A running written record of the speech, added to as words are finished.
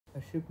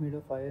A ship made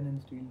of iron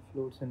and steel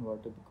floats in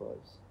water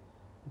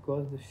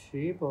because the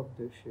shape of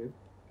the ship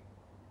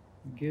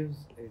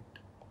gives it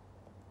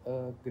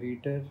a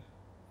greater,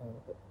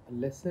 a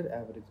lesser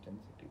average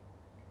density.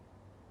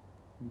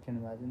 We can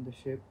imagine the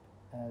ship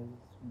as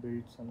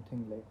built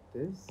something like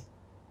this.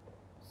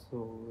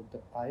 So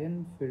the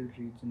iron filled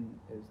region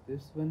is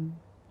this one,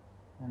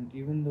 and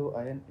even though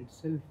iron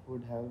itself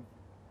would have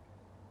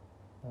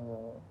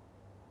uh,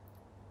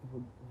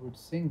 would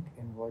sink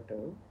in water,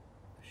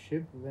 a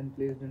ship when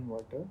placed in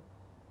water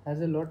has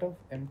a lot of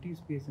empty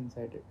space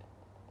inside it,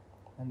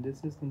 and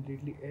this is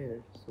completely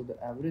air, so the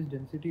average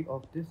density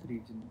of this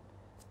region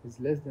is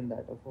less than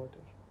that of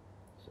water.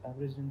 So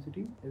average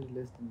density is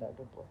less than that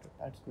of water.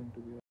 That's going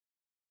to be your